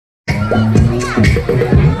Who's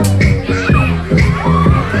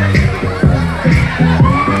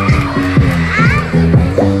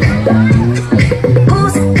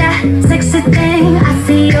that sexy thing I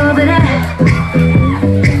see over there?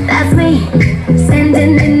 That's me,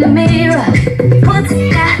 standing in the mirror. What's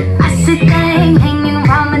that icy thing hanging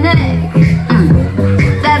around my neck?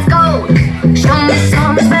 That's gold, show me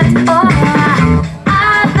some respect. Oh,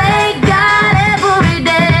 I thank God every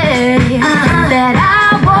day that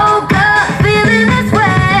I woke up feeling this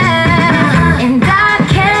way. And I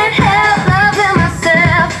can't help loving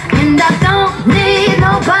myself, and I don't need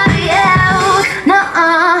nobody else.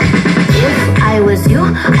 Nuh-uh. If I was you,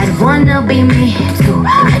 I'd wanna be me too.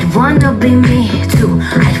 I'd wanna be me too.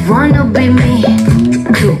 I'd wanna be me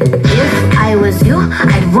too. If I was you,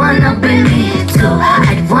 I'd wanna be me too.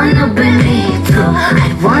 I'd wanna be me too.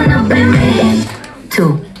 I'd wanna be me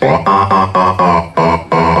too.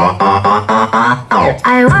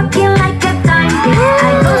 I walk in like a timepiece.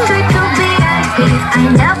 I go straight to VIP. I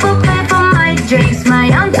never pay for my drinks. My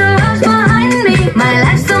entourage behind me. My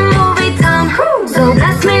life's a movie, Tom. So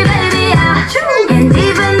bless me, baby, yeah. And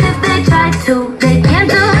even if they try to, they can't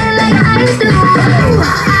do it like I do.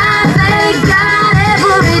 I thank God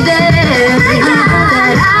every day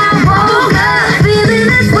that I woke up feeling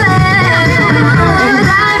this way. And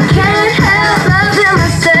I can't help loving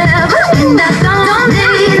myself, and I don't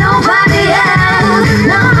need nobody else.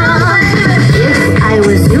 No. If I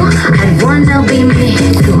was you, I'd wanna be me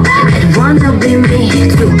too. I'd wanna be me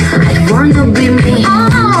too. I'd wanna be me too.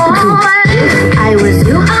 If I was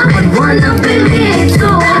you, I'd wanna be me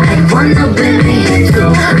too. I'd wanna be me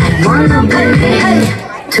too. I'd wanna be me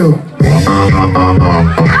too.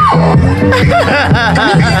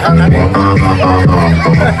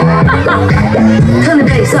 Turn the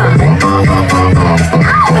bass up.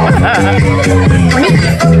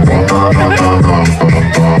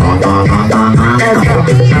 Let's go.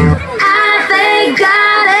 I thank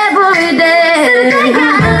God every day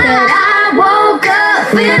that I woke up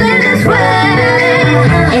feeling this way.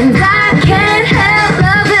 And I can't help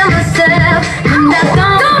loving myself, and I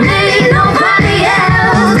don't need nobody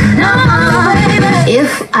else. No, baby.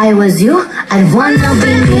 If I was you, I'd wanna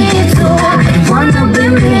be me too. I'd wanna be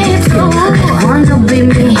me too. I'd wanna